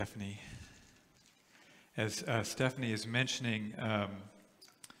Stephanie. As Stephanie is mentioning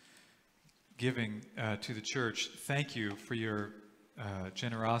giving to the church, thank you for your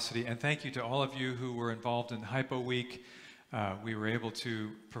generosity, and thank you to all of you who were involved in Hypo Week. We were able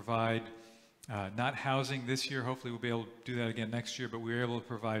to provide not housing this year, hopefully we'll be able to do that again next year, but we were able to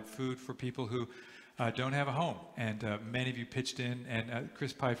provide food for people who don't have a home, and many of you pitched in, and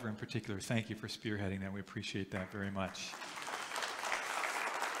Chris Pfeiffer in particular, thank you for spearheading that. We appreciate that very much.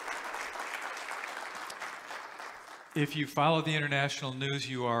 If you follow the international news,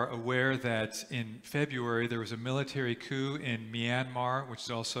 you are aware that in February there was a military coup in Myanmar, which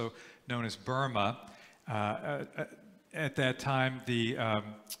is also known as Burma. At that time, the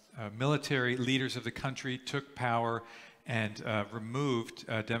military leaders of the country took power and removed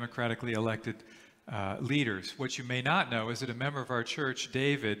democratically elected leaders. What you may not know is that a member of our church,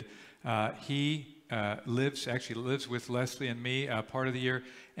 David, he actually lives with Leslie and me part of the year,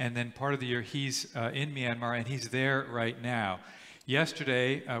 and then part of the year he's in Myanmar, and he's there right now.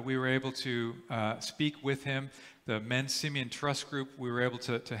 Yesterday, we were able to speak with him. The Men's Simeon Trust Group, we were able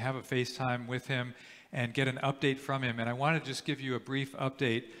to have a FaceTime with him and get an update from him. And I want to just give you a brief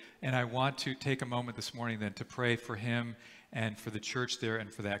update, and I want to take a moment this morning then to pray for him and for the church there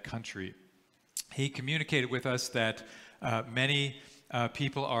and for that country. He communicated with us that many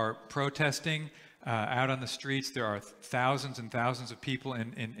people are protesting out on the streets. There are thousands and thousands of people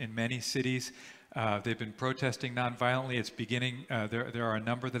in many cities. They've been protesting nonviolently. It's beginning. There are a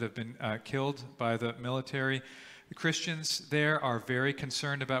number that have been killed by the military. The Christians there are very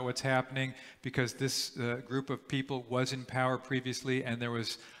concerned about what's happening because this group of people was in power previously, and there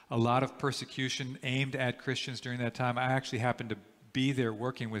was a lot of persecution aimed at Christians during that time. I actually happened to be there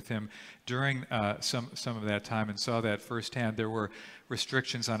working with him during some of that time and saw that firsthand. There were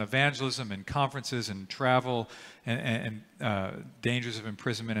restrictions on evangelism and conferences and travel and dangers of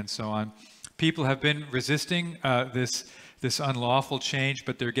imprisonment and so on. People have been resisting this unlawful change,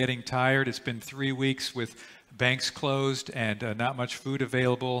 but they're getting tired. It's been 3 weeks with banks closed and not much food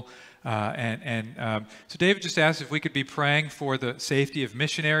available. So David just asked if we could be praying for the safety of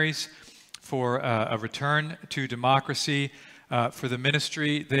missionaries, for a return to democracy, for the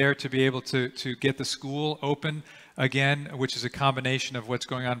ministry there to be able to get the school open again, which is a combination of what's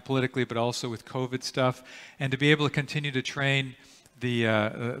going on politically, but also with COVID stuff, and to be able to continue to train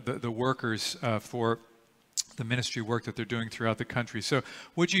the workers for the ministry work that they're doing throughout the country. So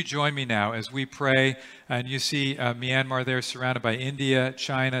would you join me now as we pray? And you see Myanmar there surrounded by India,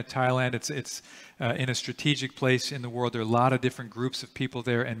 China, Thailand. It's in a strategic place in the world. There are a lot of different groups of people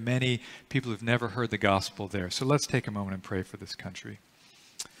there, and many people who've never heard the gospel there. So let's take a moment and pray for this country.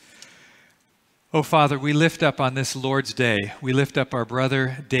 Oh, Father, we lift up on this Lord's Day, we lift up our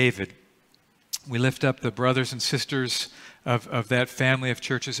brother David. We lift up the brothers and sisters of that family of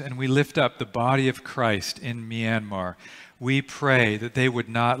churches, and we lift up the body of Christ in Myanmar. We pray that they would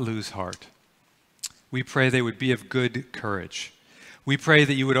not lose heart. We pray they would be of good courage. We pray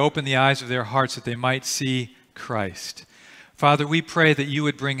that you would open the eyes of their hearts that they might see Christ. Father, we pray that you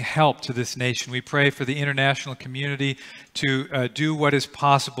would bring help to this nation. We pray for the international community to do what is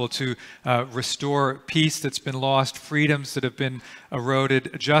possible to restore peace that's been lost, freedoms that have been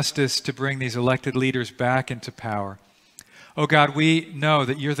eroded, justice to bring these elected leaders back into power. Oh God, we know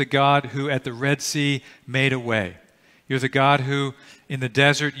that you're the God who at the Red Sea made a way. You're the God who in the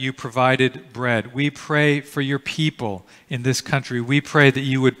desert you provided bread. We pray for your people in this country. We pray that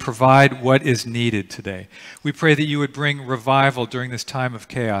you would provide what is needed today. We pray that you would bring revival during this time of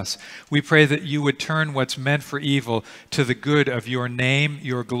chaos. We pray that you would turn what's meant for evil to the good of your name,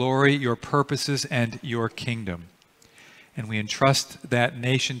 your glory, your purposes, and your kingdom. And we entrust that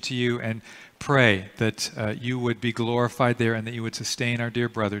nation to you and pray that you would be glorified there and that you would sustain our dear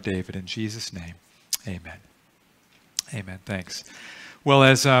brother David. In Jesus' name, amen. Amen. Thanks. Well,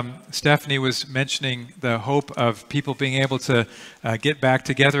 as Stephanie was mentioning the hope of people being able to get back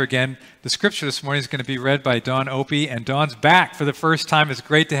together again, the scripture this morning is going to be read by Dawn Opie, and Dawn's back for the first time. It's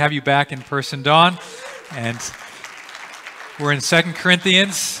great to have you back in person, Dawn. And we're in 2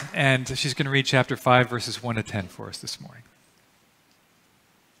 Corinthians, and she's going to read chapter 5, verses 1 to 10 for us this morning.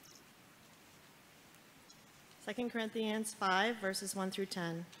 2 Corinthians 5, verses 1 through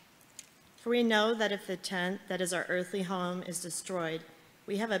 10. For we know that if the tent that is our earthly home is destroyed,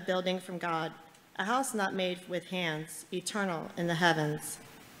 we have a building from God, a house not made with hands, eternal in the heavens.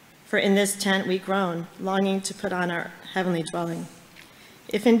 For in this tent we groan, longing to put on our heavenly dwelling.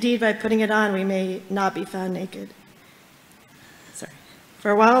 If indeed by putting it on we may not be found naked.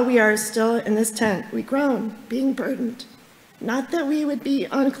 For while we are still in this tent, we groan, being burdened, not that we would be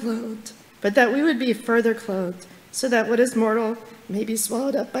unclothed, but that we would be further clothed, so that what is mortal may be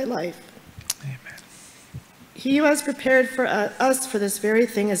swallowed up by life. Amen. He who has prepared for us for this very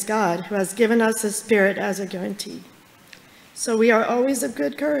thing is God, who has given us his Spirit as a guarantee. So we are always of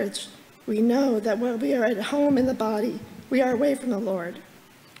good courage. We know that when we are at home in the body, we are away from the Lord.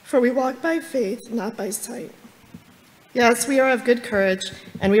 For we walk by faith, not by sight. Yes, we are of good courage,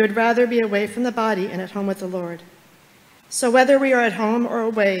 and we would rather be away from the body and at home with the Lord. So whether we are at home or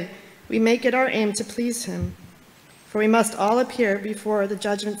away, we make it our aim to please him. For we must all appear before the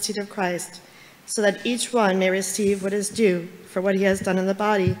judgment seat of Christ, so that each one may receive what is due for what he has done in the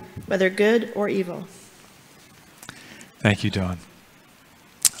body, whether good or evil. Thank you, Dawn.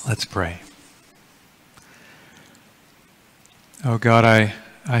 Let's pray. Oh God,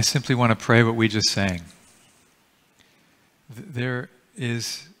 I simply want to pray what we just sang. There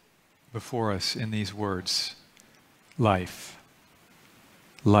is before us in these words life,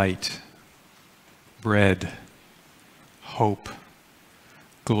 light, bread, hope,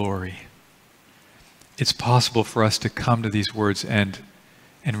 glory. It's possible for us to come to these words and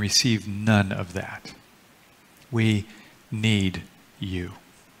receive none of that. We need you.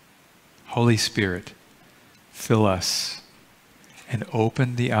 Holy Spirit, fill us and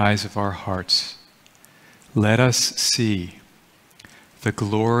open the eyes of our hearts. Let us see the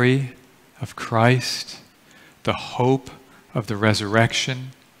glory of Christ, the hope of the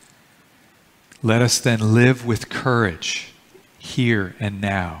resurrection. Let us then live with courage here and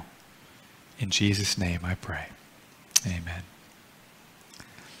now. In Jesus' name I pray. Amen.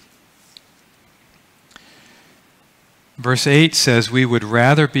 Verse 8 says, we would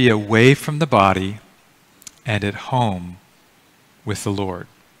rather be away from the body and at home with the Lord.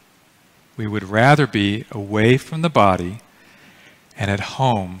 We would rather be away from the body and at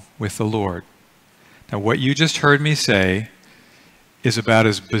home with the Lord. Now, what you just heard me say is about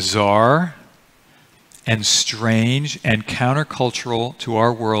as bizarre and strange and countercultural to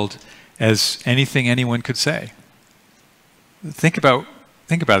our world as anything anyone could say. Think about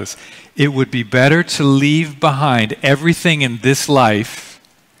this. It would be better to leave behind everything in this life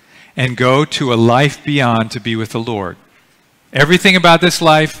and go to a life beyond to be with the Lord. Everything about this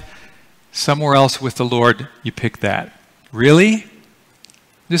life, somewhere else with the Lord, you pick that. Really?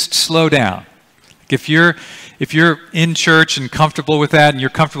 Just slow down. If you're in church and comfortable with that and you're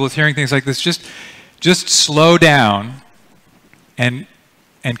comfortable with hearing things like this, just slow down and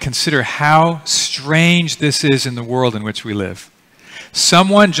consider how strange this is in the world in which we live.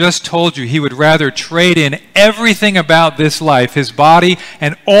 Someone just told you he would rather trade in everything about this life, his body,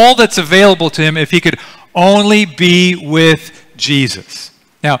 and all that's available to him if he could only be with Jesus.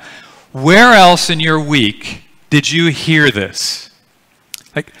 Now, where else in your week did you hear this?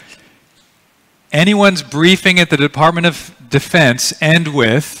 Like, anyone's briefing at the Department of Defense end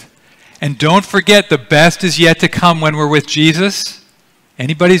with, and don't forget the best is yet to come when we're with Jesus?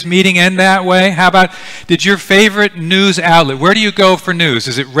 Anybody's meeting end that way? How about, did your favorite news outlet, where do you go for news?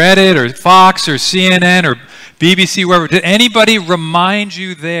 Is it Reddit or Fox or CNN or BBC, wherever? Did anybody remind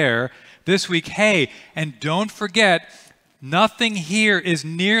you there this week, hey, and don't forget, nothing here is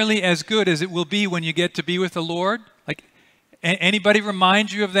nearly as good as it will be when you get to be with the Lord? Like, anybody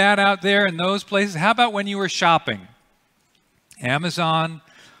remind you of that out there in those places? How about when you were shopping? Amazon,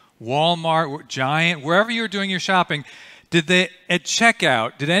 Walmart, Giant, wherever you were doing your shopping, did they, at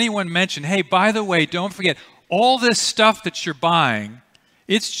checkout, did anyone mention, hey, by the way, don't forget, all this stuff that you're buying,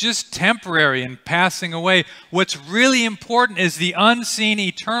 it's just temporary and passing away. What's really important is the unseen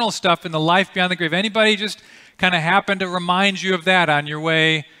eternal stuff in the life beyond the grave. Anybody just kind of happen to remind you of that on your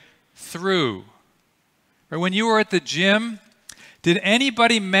way through? Or when you were at the gym, did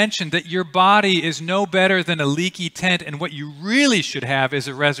anybody mention that your body is no better than a leaky tent and what you really should have is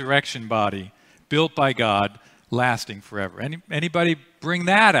a resurrection body built by God, lasting forever? Anybody bring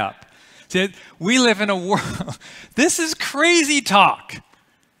that up? See, we live in a world, this is crazy talk.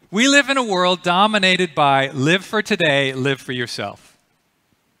 We live in a world dominated by live for today, live for yourself.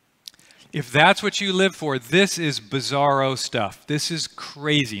 If that's what you live for, this is bizarro stuff. This is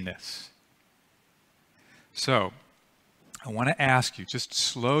craziness. So, I want to ask you, just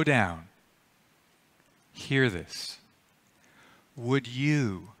slow down. Hear this. Would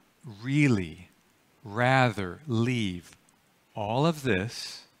you really rather leave all of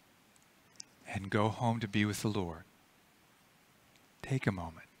this and go home to be with the Lord? Take a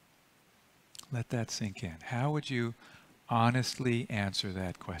moment. Let that sink in. How would you honestly answer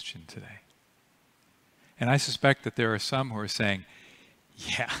that question today? And I suspect that there are some who are saying,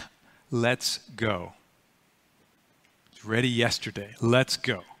 yeah, let's go. It's ready yesterday. Let's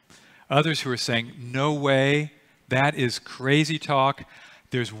go. Others who are saying, no way, that is crazy talk.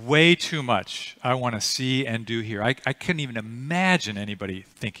 there's way too much I want to see and do here. I couldn't even imagine anybody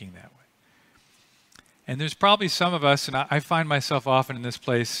thinking that way. And there's probably some of us, and I find myself often in this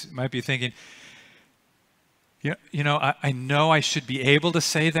place, might be thinking, I know I should be able to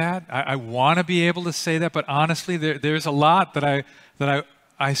say that. I want to be able to say that, but honestly, there's a lot that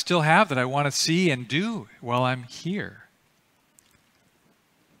I still have that I want to see and do while I'm here.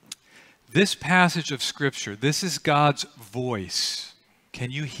 This passage of Scripture, this is God's voice.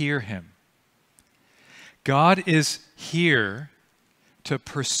 Can you hear him? God is here to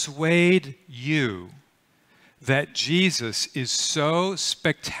persuade you that Jesus is so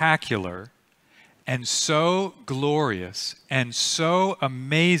spectacular and so glorious and so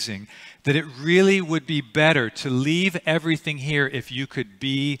amazing that it really would be better to leave everything here if you could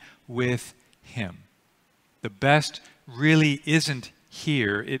be with him. The best really isn't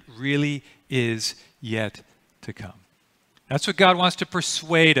here. It really is yet to come. That's what God wants to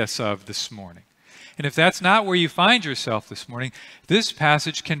persuade us of this morning. And if that's not where you find yourself this morning, this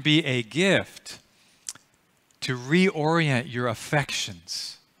passage can be a gift to reorient your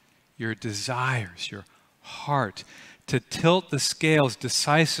affections, your desires, your heart, to tilt the scales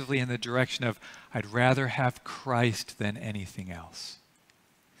decisively in the direction of, I'd rather have Christ than anything else.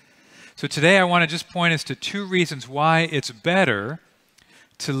 So today I want to just point us to two reasons why it's better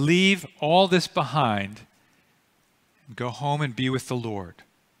to leave all this behind and go home and be with the Lord.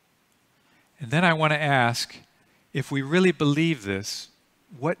 And then I want to ask, if we really believe this,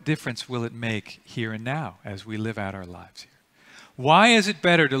 what difference will it make here and now as we live out our lives here? Why is it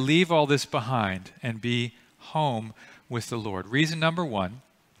better to leave all this behind and be home with the Lord? Reason number one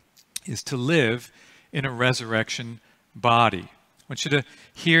is to live in a resurrection body. I want you to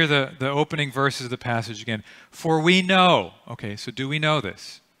hear the opening verses of the passage again. For we know, okay, so do we know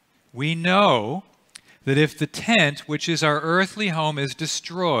this? We know that if the tent, which is our earthly home, is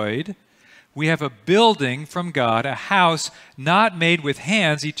destroyed, we have a building from God, a house not made with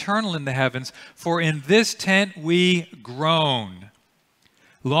hands, eternal in the heavens. For in this tent we groan,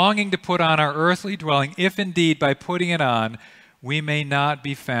 longing to put on our earthly dwelling, if indeed by putting it on we may not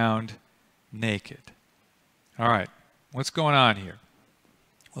be found naked. All right, what's going on here?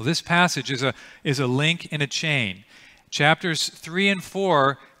 Well, this passage is a link in a chain. Chapters 3 and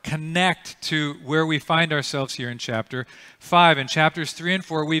 4 connect to where we find ourselves here in chapter 5. In chapters 3 and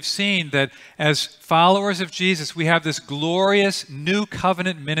 4, we've seen that as followers of Jesus, we have this glorious new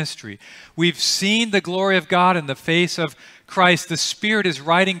covenant ministry. We've seen the glory of God in the face of Christ. The Spirit is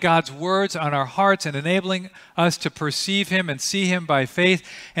writing God's words on our hearts and enabling us to perceive him and see him by faith.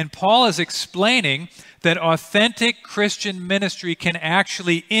 And Paul is explaining that authentic Christian ministry can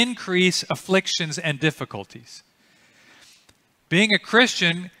actually increase afflictions and difficulties. Being a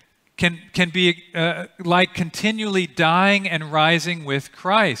Christian can be like continually dying and rising with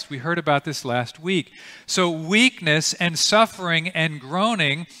Christ. We heard about this last week. So weakness and suffering and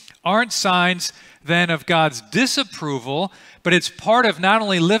groaning aren't signs then of God's disapproval, but it's part of not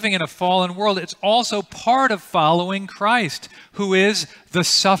only living in a fallen world, it's also part of following Christ, who is the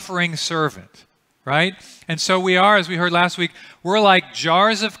suffering servant, right? And so we are, as we heard last week, we're like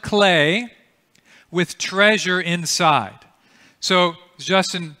jars of clay with treasure inside. So, as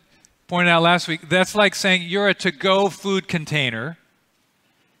Justin pointed out last week, that's like saying you're a to-go food container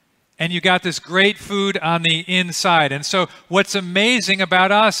and you got this great food on the inside. And so what's amazing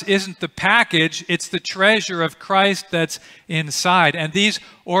about us isn't the package, it's the treasure of Christ that's inside. And these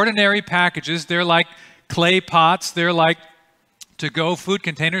ordinary packages, they're like clay pots, they're like to-go food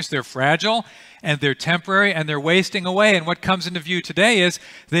containers, they're fragile and they're temporary and they're wasting away. And what comes into view today is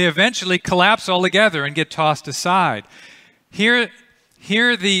they eventually collapse all together and get tossed aside. Hear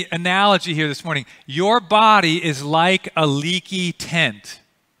the analogy here this morning. Your body is like a leaky tent.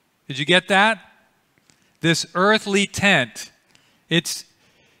 Did you get that? This earthly tent, it's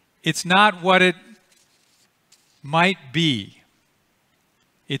not what it might be.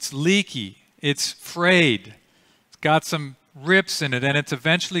 It's leaky. It's frayed. It's got some rips in it, and it's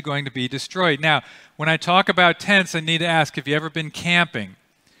eventually going to be destroyed. Now, when I talk about tents, I need to ask, have you ever been camping?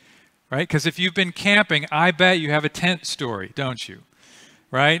 Right? Because if you've been camping, I bet you have a tent story, don't you?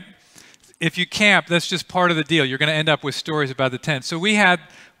 Right? If you camp, that's just part of the deal. You're going to end up with stories about the tent. So we had,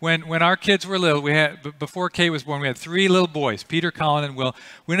 when our kids were little, before Kate was born, we had 3 little boys, Peter, Colin, and Will.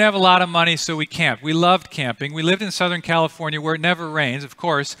 We didn't have a lot of money, so we camped. We loved camping. We lived in Southern California where it never rains, of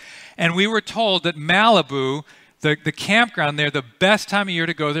course, and we were told that Malibu, the campground there, the best time of year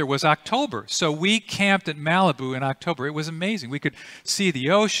to go there was October. So we camped at Malibu in October. It was amazing. We could see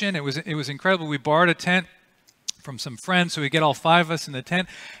the ocean. It was incredible. We borrowed a tent from some friends, so we get all 5 of us in the tent.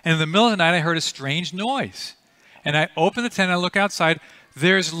 And in the middle of the night, I heard a strange noise. And I opened the tent, and I look outside.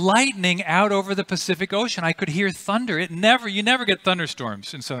 there's lightning out over the Pacific Ocean. I could hear thunder. You never get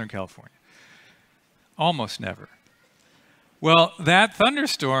thunderstorms in Southern California. Almost never. Well, that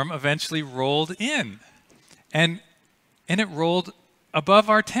thunderstorm eventually rolled in, and it rolled above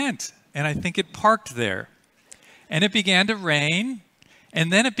our tent, and I think it parked there. And it began to rain,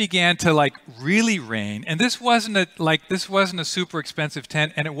 and then it began to really rain. And this wasn't a super expensive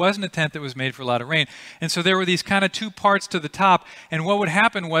tent, and it wasn't a tent that was made for a lot of rain. And so there were these kind of two parts to the top, and what would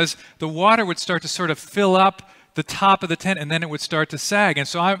happen was the water would start to sort of fill up the top of the tent, and then it would start to sag. And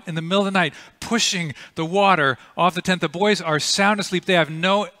so I'm in the middle of the night pushing the water off the tent. The boys are sound asleep. They have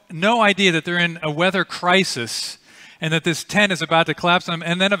no idea that they're in a weather crisis and that this tent is about to collapse on them.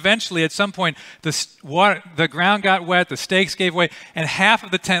 And then eventually, at some point, the ground got wet, the stakes gave way, and half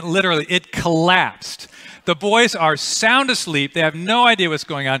of the tent, literally, it collapsed. The boys are sound asleep. They have no idea what's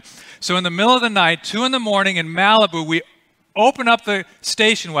going on. So in the middle of the night, 2 in the morning in Malibu, we open up the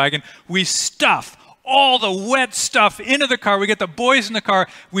station wagon. We stuff all the wet stuff into the car. We get the boys in the car.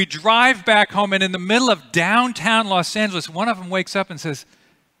 We drive back home, and in the middle of downtown Los Angeles, one of them wakes up and says,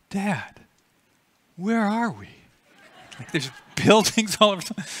 "Dad, where are we?" There's buildings all over.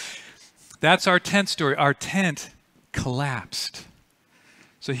 That's our tent story. Our tent collapsed.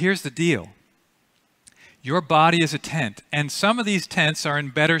 So here's the deal. Your body is a tent, and some of these tents are in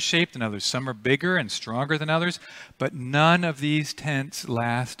better shape than others. Some are bigger and stronger than others, but none of these tents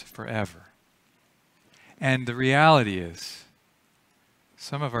last forever. And the reality is,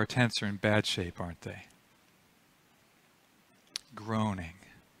 some of our tents are in bad shape, aren't they? Groaning,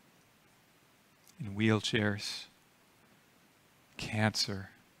 in wheelchairs,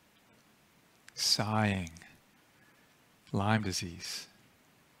 cancer, sighing, Lyme disease,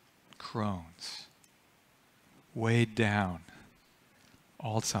 Crohn's, weighed down,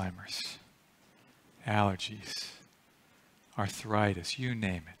 Alzheimer's, allergies, arthritis, you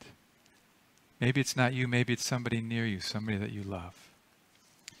name it. Maybe it's not you, maybe it's somebody near you, somebody that you love.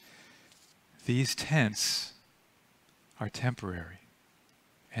 These tents are temporary,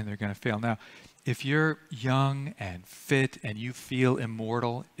 and they're going to fail. Now, if you're young and fit and you feel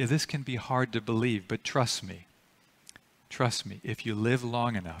immortal, this can be hard to believe, but trust me, if you live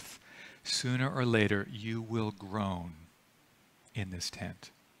long enough, sooner or later you will groan in this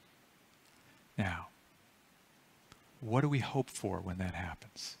tent. Now, what do we hope for when that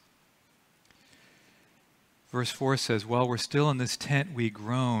happens? Verse 4 says, "While we're still in this tent, we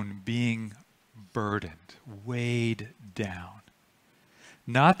groan, being burdened, weighed down.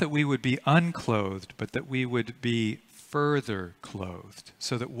 Not that we would be unclothed, but that we would be further clothed,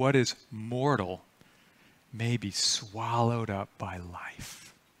 so that what is mortal may be swallowed up by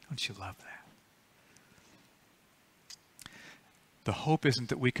life." Don't you love that? The hope isn't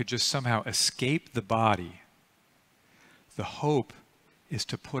that we could just somehow escape the body. The hope is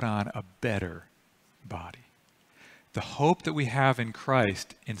to put on a better body. The hope that we have in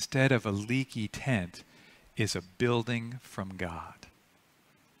Christ, instead of a leaky tent, is a building from God.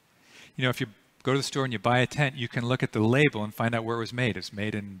 You know, if you go to the store and you buy a tent, you can look at the label and find out where it was made. It's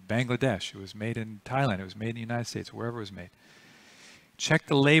made in Bangladesh. It was made in Thailand. It was made in the United States, wherever it was made. Check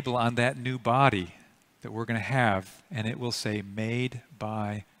the label on that new body that we're going to have, and it will say, "Made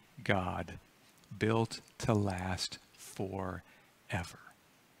by God, built to last forever."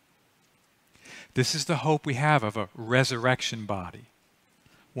 This is the hope we have of a resurrection body,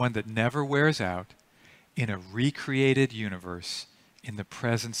 one that never wears out, in a recreated universe in the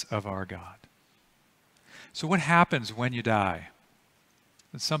presence of our God. So what happens when you die?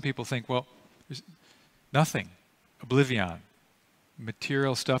 And some people think, well, there's nothing, oblivion,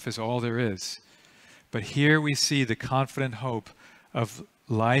 material stuff is all there is. But here we see the confident hope of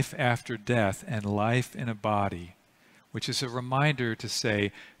life after death and life in a body, which is a reminder to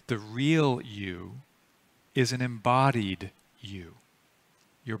say, the real you is an embodied you.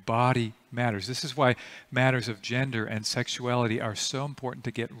 Your body matters. This is why matters of gender and sexuality are so important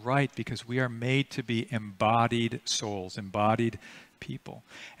to get right, because we are made to be embodied souls, embodied people.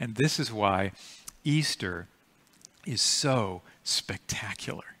 And this is why Easter is so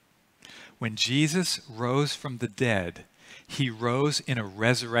spectacular. When Jesus rose from the dead, he rose in a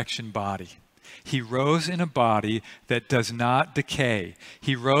resurrection body. He rose in a body that does not decay.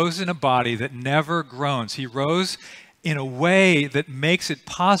 He rose in a body that never groans. He rose in a way that makes it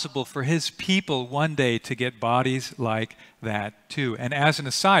possible for his people one day to get bodies like that too. And as an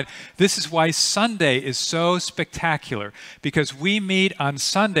aside, this is why Sunday is so spectacular, because we meet on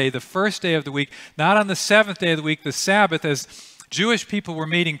Sunday, the first day of the week, not on the seventh day of the week, the Sabbath, as Jewish people were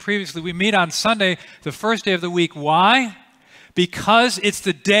meeting previously. We meet on Sunday, the first day of the week. Why? Because it's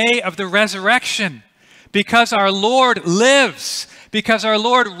the day of the resurrection. Because our Lord lives. because our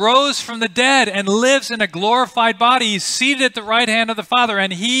Lord rose from the dead and lives in a glorified body. He's seated at the right hand of the Father,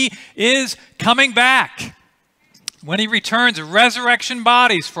 and he is coming back when he returns, resurrection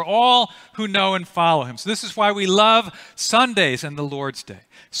bodies for all who know and follow him. So this is why we love Sundays and the Lord's Day.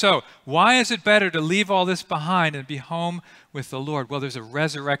 So why is it better to leave all this behind and be home with the Lord? Well, there's a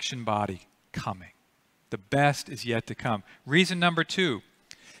resurrection body coming. The best is yet to come. Reason number 2,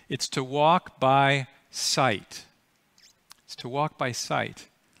 it's to walk by sight. It's to walk by sight.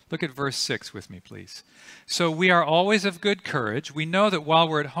 Look at verse 6 with me, please. So we are always of good courage. We know that while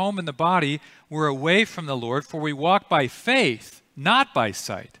we're at home in the body, we're away from the Lord, for we walk by faith, not by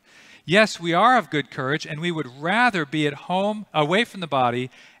sight. Yes, we are of good courage, and we would rather be at home, away from the body,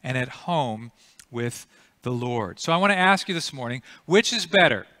 and at home with the Lord. So I want to ask you this morning, which is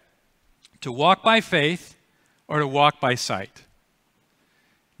better, to walk by faith or to walk by sight?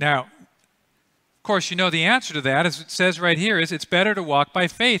 Now, of course, you know the answer to that, as it says right here, is it's better to walk by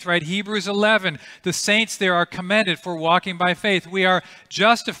faith, right? Hebrews 11, the saints there are commended for walking by faith. We are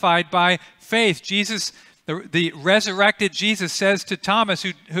justified by faith. Jesus, the resurrected Jesus says to Thomas,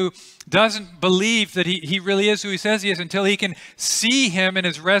 who doesn't believe that he really is who he says he is until he can see him in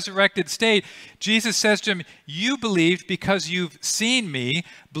his resurrected state, Jesus says to him, you believed because you've seen me.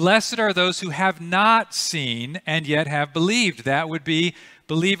 Blessed are those who have not seen and yet have believed. That would be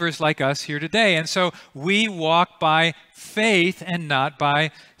believers like us here today. And so we walk by faith and not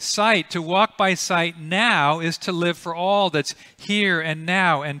by sight. To walk by sight now is to live for all that's here and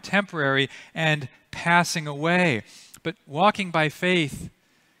now and temporary and passing away. But walking by faith,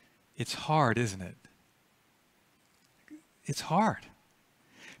 it's hard, isn't it? It's hard.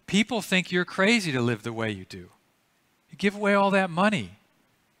 People think you're crazy to live the way you do. You give away all that money.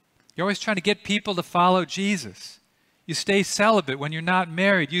 You're always trying to get people to follow Jesus. You stay celibate when you're not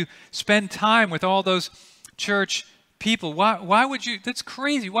married. You spend time with all those church people. Why would you? That's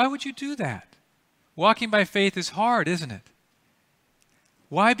crazy. Why would you do that? Walking by faith is hard, isn't it?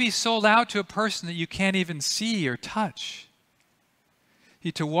 Why be sold out to a person that you can't even see or touch?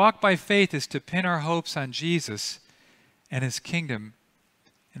 To walk by faith is to pin our hopes on Jesus and his kingdom.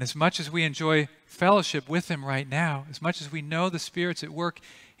 And as much as we enjoy fellowship with him right now, as much as we know the Spirit's at work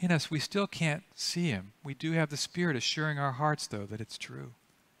in us, we still can't see him. We do have the Spirit assuring our hearts, though, that it's true.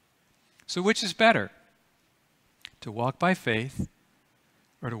 So which is better? To walk by faith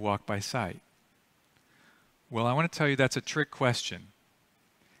or to walk by sight? Well, I want to tell you that's a trick question,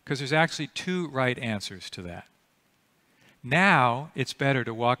 because there's actually 2 right answers to that. Now, it's better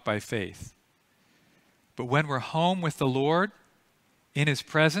to walk by faith. But when we're home with the Lord, in his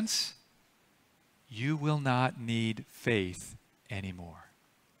presence, you will not need faith anymore.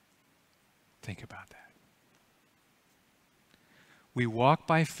 Think about that. We walk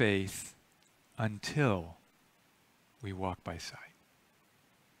by faith until we walk by sight.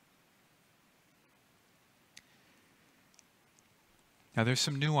 Now, there's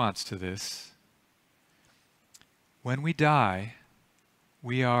some nuance to this. When we die,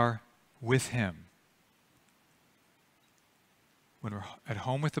 we are with him. When we're at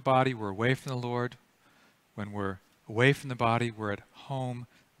home with the body, we're away from the Lord. When we're away from the body, we're at home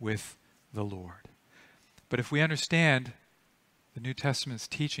with the Lord. But if we understand the New Testament's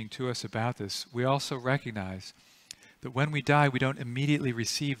teaching to us about this, we also recognize that when we die, we don't immediately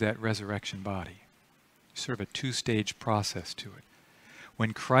receive that resurrection body. Sort of a 2-stage process to it.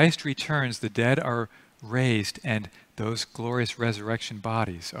 When Christ returns, the dead are raised and those glorious resurrection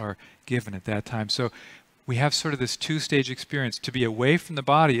bodies are given at that time. So we have sort of this 2-stage experience. To be away from the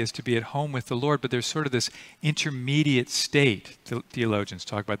body is to be at home with the Lord, but there's sort of this intermediate state, theologians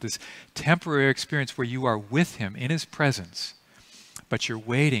talk about this temporary experience where you are with him in his presence, but you're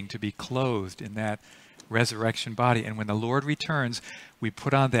waiting to be clothed in that resurrection body. And when the Lord returns, we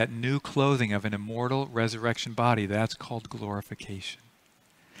put on that new clothing of an immortal resurrection body. That's called glorification.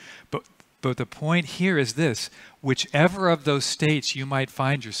 But the point here is this: whichever of those states you might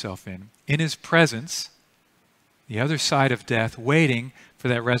find yourself in his presence, the other side of death, waiting for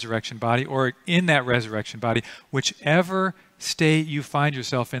that resurrection body, or in that resurrection body, whichever state you find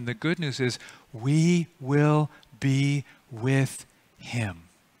yourself in, the good news is we will be with him.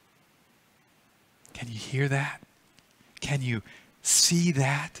 Can you hear that? Can you see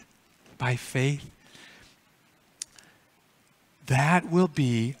that by faith? That will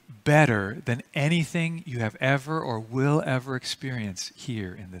be better than anything you have ever or will ever experience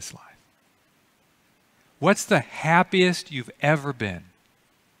here in this life. What's the happiest you've ever been?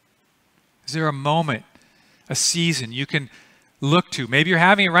 Is there a moment, a season you can look to? Maybe you're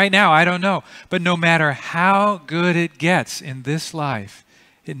having it right now, I don't know. But no matter how good it gets in this life,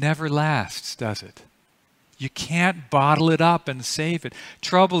 it never lasts, does it? You can't bottle it up and save it.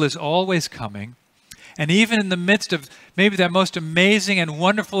 Trouble is always coming. And even in the midst of maybe that most amazing and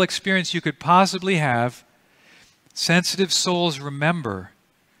wonderful experience you could possibly have, sensitive souls remember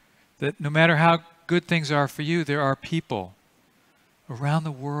that no matter how good things are for you, there are people around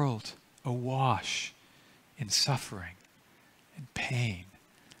the world awash in suffering and pain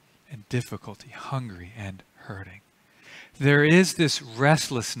and difficulty, hungry and hurting. There is this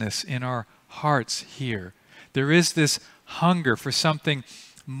restlessness in our hearts here. There is this hunger for something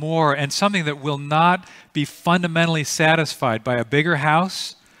more, and something that will not be fundamentally satisfied by a bigger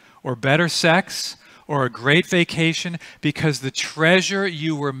house or better sex or a great vacation, because the treasure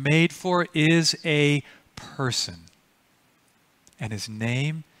you were made for is a person. And his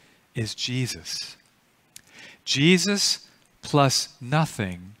name is Jesus. Jesus plus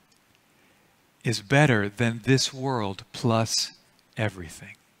nothing is better than this world plus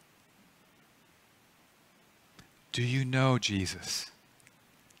everything. Do you know Jesus?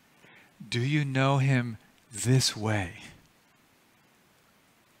 Do you know him this way?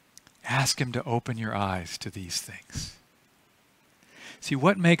 Ask him to open your eyes to these things. See,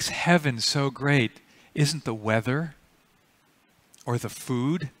 what makes heaven so great isn't the weather or the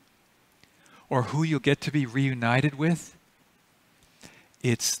food or who you'll get to be reunited with.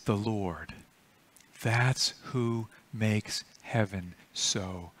 It's the Lord. That's who makes heaven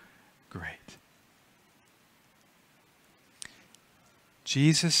so great.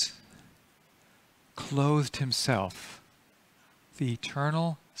 Jesus clothed himself. The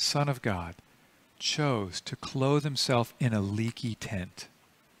eternal Son of God chose to clothe himself in a leaky tent,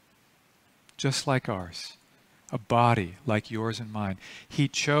 just like ours, a body like yours and mine. He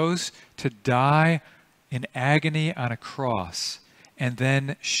chose to die in agony on a cross and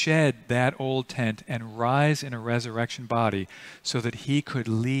then shed that old tent and rise in a resurrection body so that he could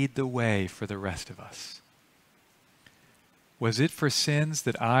lead the way for the rest of us. Was it for sins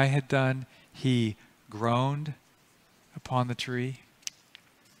that I had done he groaned upon the tree?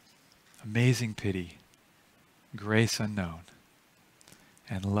 Amazing pity, grace unknown,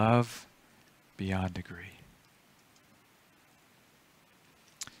 and love beyond degree.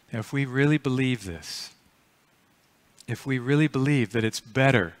 Now, if we really believe this, if we really believe that it's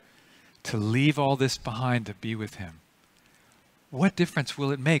better to leave all this behind to be with him, what difference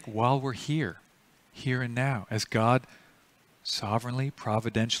will it make while we're here and now, as God sovereignly,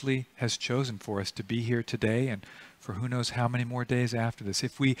 providentially has chosen for us to be here today and for who knows how many more days after this?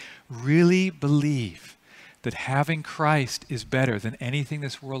 If we really believe that having Christ is better than anything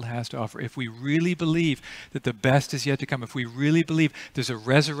this world has to offer, if we really believe that the best is yet to come, if we really believe there's a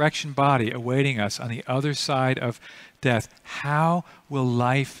resurrection body awaiting us on the other side of death, how will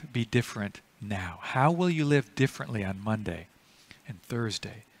life be different now? How will you live differently on Monday and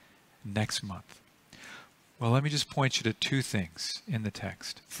Thursday next month? Well, let me just point you to two things in the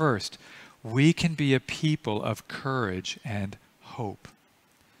text. First, we can be a people of courage and hope.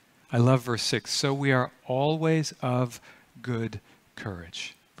 I love verse 6. So we are always of good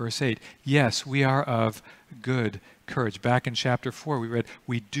courage. Verse 8. Yes, we are of good courage. Back in chapter 4, we read,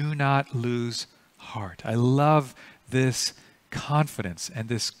 we do not lose heart. I love this confidence and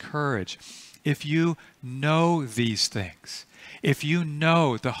this courage. If you know these things, if you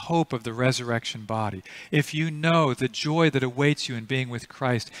know the hope of the resurrection body, if you know the joy that awaits you in being with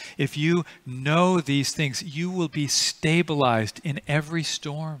Christ, if you know these things, you will be stabilized in every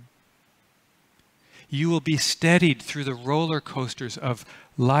storm. You will be steadied through the roller coasters of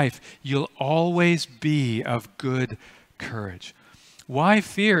life. You'll always be of good courage. Why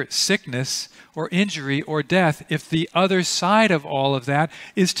fear sickness or injury or death if the other side of all of that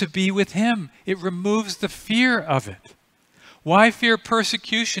is to be with him? It removes the fear of it. Why fear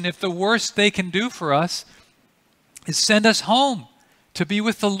persecution if the worst they can do for us is send us home to be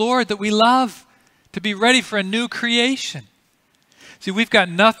with the Lord that we love, to be ready for a new creation? See, we've got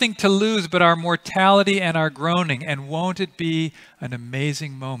nothing to lose but our mortality and our groaning, and won't it be an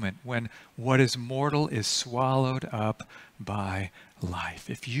amazing moment when what is mortal is swallowed up by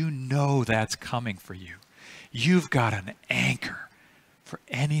life? If you know that's coming for you, you've got an anchor for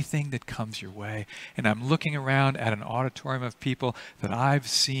anything that comes your way. And I'm looking around at an auditorium of people that I've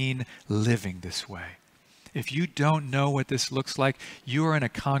seen living this way. If you don't know what this looks like, you are in a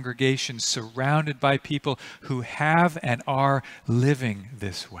congregation surrounded by people who have and are living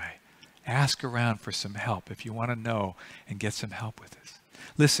this way. Ask around for some help if you want to know and get some help with this.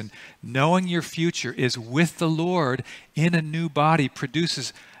 Listen, knowing your future is with the Lord in a new body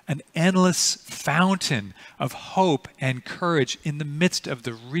produces an endless fountain of hope and courage in the midst of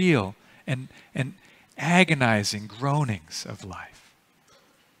the real and agonizing groanings of life.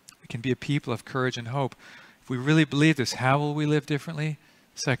 We can be a people of courage and hope we really believe this, how will we live differently?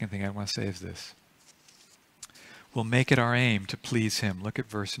 Second thing I want to say is this. We'll make it our aim to please him. Look at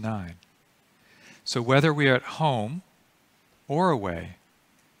verse 9. So whether we are at home or away,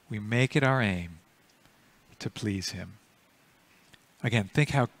 we make it our aim to please him. Again,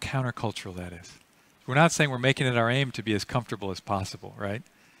 think how countercultural that is. We're not saying we're making it our aim to be as comfortable as possible, right?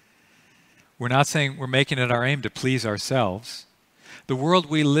 We're not saying we're making it our aim to please ourselves. The world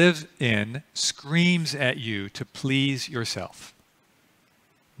we live in screams at you to please yourself.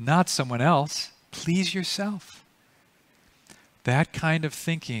 Not someone else. Please yourself. That kind of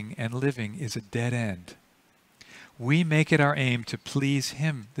thinking and living is a dead end. We make it our aim to please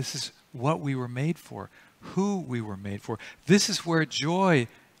him. This is what we were made for, who we were made for. This is where joy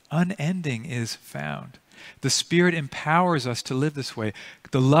unending is found. The Spirit empowers us to live this way.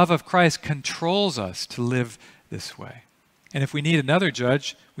 The love of Christ controls us to live this way. And if we need another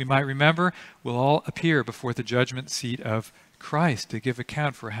judge, we might remember we'll all appear before the judgment seat of Christ to give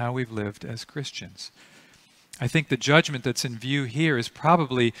account for how we've lived as Christians. I think the judgment that's in view here is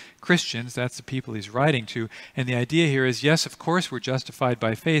probably Christians. That's the people he's writing to. And the idea here is, yes, of course, we're justified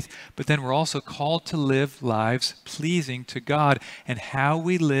by faith, but then we're also called to live lives pleasing to God. And how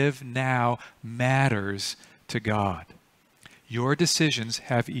we live now matters to God. Your decisions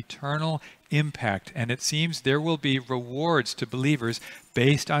have eternal impact, and it seems there will be rewards to believers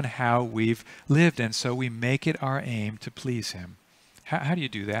based on how we've lived. And so we make it our aim to please him. How do you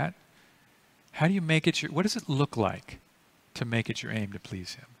do that? How do you make it what does it look like to make it your aim to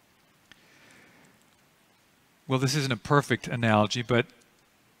please him? Well, this isn't a perfect analogy, but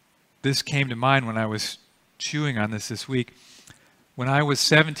this came to mind when I was chewing on this week. When I was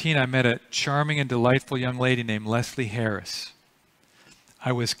 17, I met a charming and delightful young lady named Leslie Harris.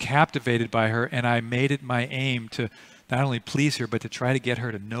 I was captivated by her, and I made it my aim to not only please her, but to try to get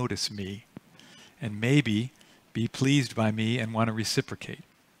her to notice me and maybe be pleased by me and want to reciprocate.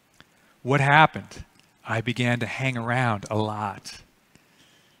 What happened? I began to hang around a lot.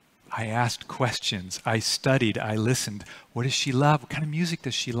 I asked questions. I studied. I listened. What does she love? What kind of music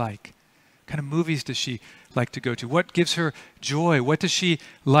does she like? What kind of movies does she like to go to? What gives her joy? What does she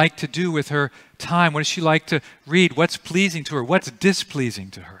like to do with her time? What does she like to read? What's pleasing to her? What's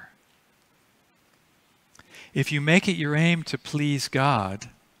displeasing to her? If you make it your aim to please God,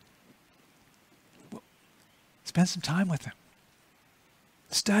 well, spend some time with him.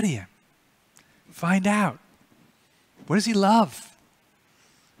 Study him. Find out. What does he love?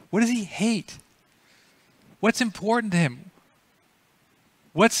 What does he hate? What's important to him?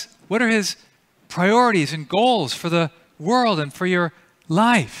 What are his priorities and goals for the world and for your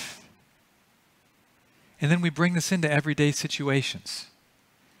life? And then we bring this into everyday situations.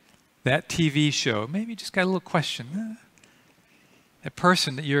 That TV show, maybe you just got a little question. That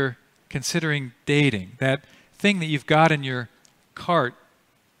person that you're considering dating, that thing that you've got in your cart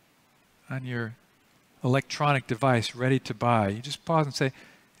on your electronic device ready to buy, you just pause and say,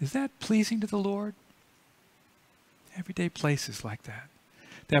 is that pleasing to the Lord? Everyday places like that.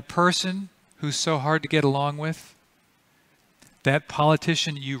 That person who's so hard to get along with, that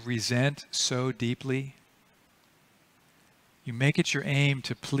politician you resent so deeply, you make it your aim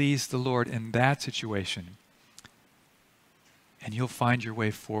to please the Lord in that situation, and you'll find your way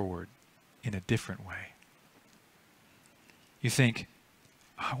forward in a different way. You think,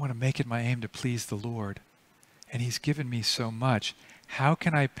 I want to make it my aim to please the Lord, and he's given me so much. How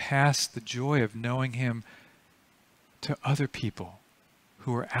can I pass the joy of knowing him to other people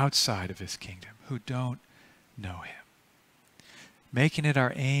who are outside of his kingdom, who don't know him? Making it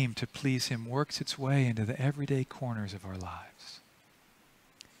our aim to please him works its way into the everyday corners of our lives.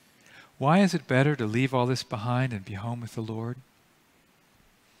 Why is it better to leave all this behind and be home with the Lord?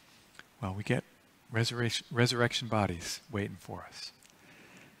 Well, we get resurrection bodies waiting for us.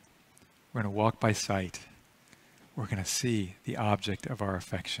 We're going to walk by sight. We're going to see the object of our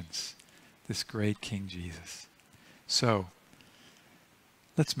affections, this great King Jesus. So,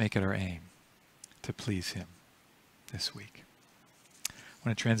 let's make it our aim to please him this week. I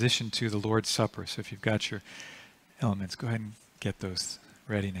want to transition to the Lord's Supper. So if you've got your elements, go ahead and get those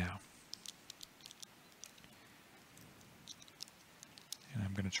ready now. And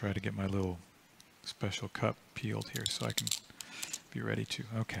I'm going to try to get my little special cup peeled here so I can be ready to.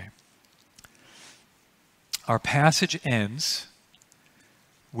 Okay. Our passage ends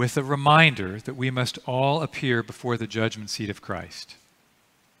with a reminder that we must all appear before the judgment seat of Christ.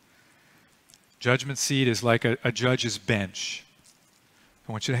 Judgment seat is like a judge's bench.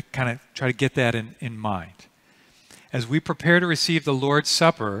 I want you to kind of try to get that in mind. As we prepare to receive the Lord's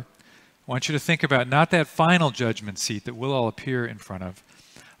Supper, I want you to think about not that final judgment seat that we'll all appear in front of.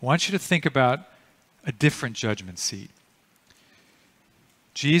 I want you to think about a different judgment seat.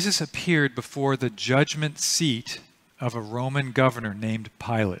 Jesus appeared before the judgment seat of a Roman governor named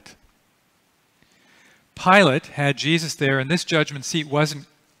Pilate. Pilate had Jesus there, and this judgment seat wasn't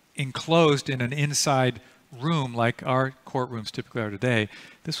enclosed in an inside room like our courtrooms typically are today.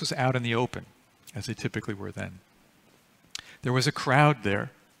 This was out in the open, as they typically were then. There was a crowd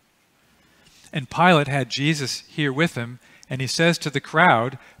there. And Pilate had Jesus here with him, and he says to the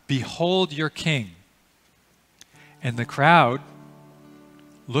crowd, "Behold your king." And the crowd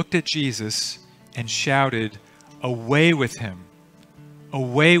looked at Jesus and shouted, "Away with him!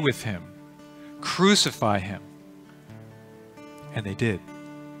 Away with him! Crucify him!" And they did.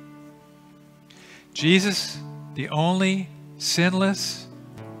 Jesus, the only sinless,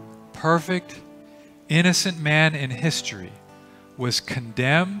 perfect, innocent man in history, was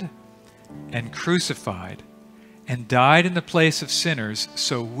condemned and crucified and died in the place of sinners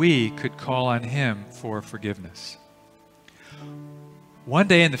so we could call on him for forgiveness. One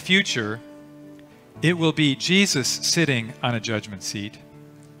day in the future, it will be Jesus sitting on a judgment seat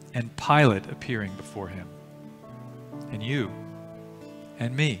and Pilate appearing before him, and you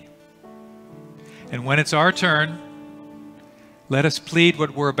and me. And when it's our turn, let us plead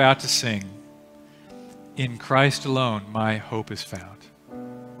what we're about to sing. In Christ alone, my hope is found.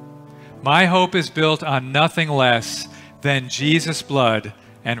 My hope is built on nothing less than Jesus' blood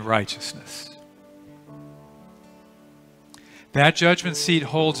and righteousness. That judgment seat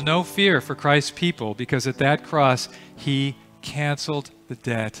holds no fear for Christ's people because at that cross, he canceled the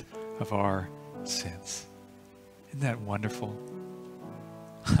debt of our sins. Isn't that wonderful?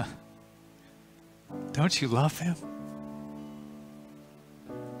 Don't you love him?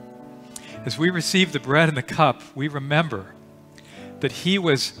 As we receive the bread and the cup, we remember that he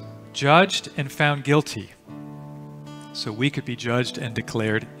was judged and found guilty so we could be judged and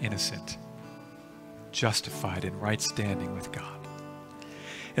declared innocent, justified in right standing with God.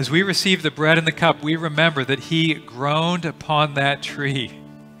 As we receive the bread and the cup, we remember that he groaned upon that tree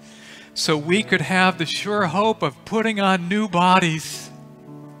so we could have the sure hope of putting on new bodies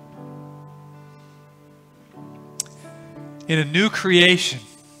in a new creation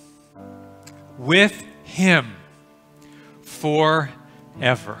with him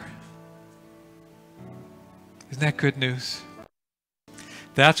forever. Isn't that good news?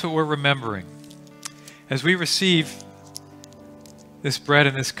 That's what we're remembering. As we receive this bread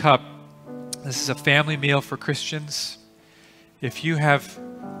and this cup, this is a family meal for Christians. If you have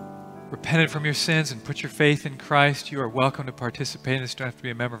repented from your sins and put your faith in Christ, you are welcome to participate in this. You don't have to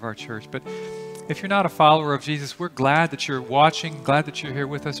be a member of our church. But if you're not a follower of Jesus, we're glad that you're watching, glad that you're here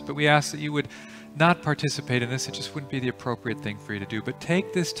with us, but we ask that you would not participate in this. It just wouldn't be the appropriate thing for you to do. But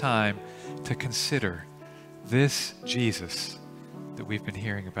take this time to consider this Jesus that we've been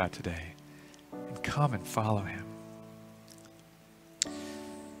hearing about today and come and follow him.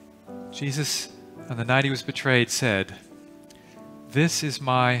 Jesus, on the night he was betrayed, said, "This is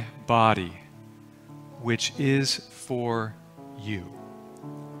my body, which is for you.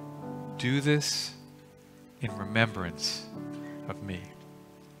 Do this in remembrance of me."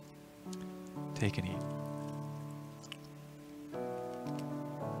 Take and eat.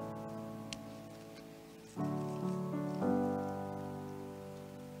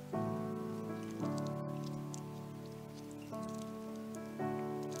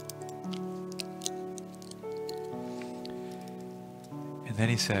 And then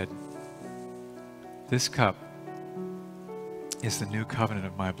he said, "This cup is the new covenant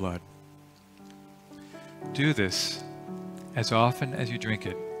of my blood. Do this as often as you drink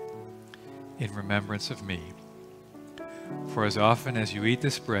it in remembrance of me. For as often as you eat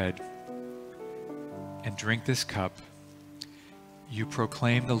this bread and drink this cup, you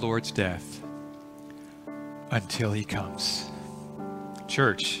proclaim the Lord's death until he comes."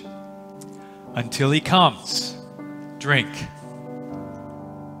 Church, until he comes, drink.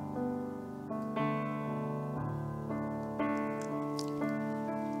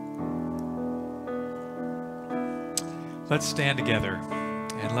 Let's stand together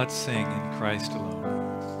and let's sing In Christ Alone.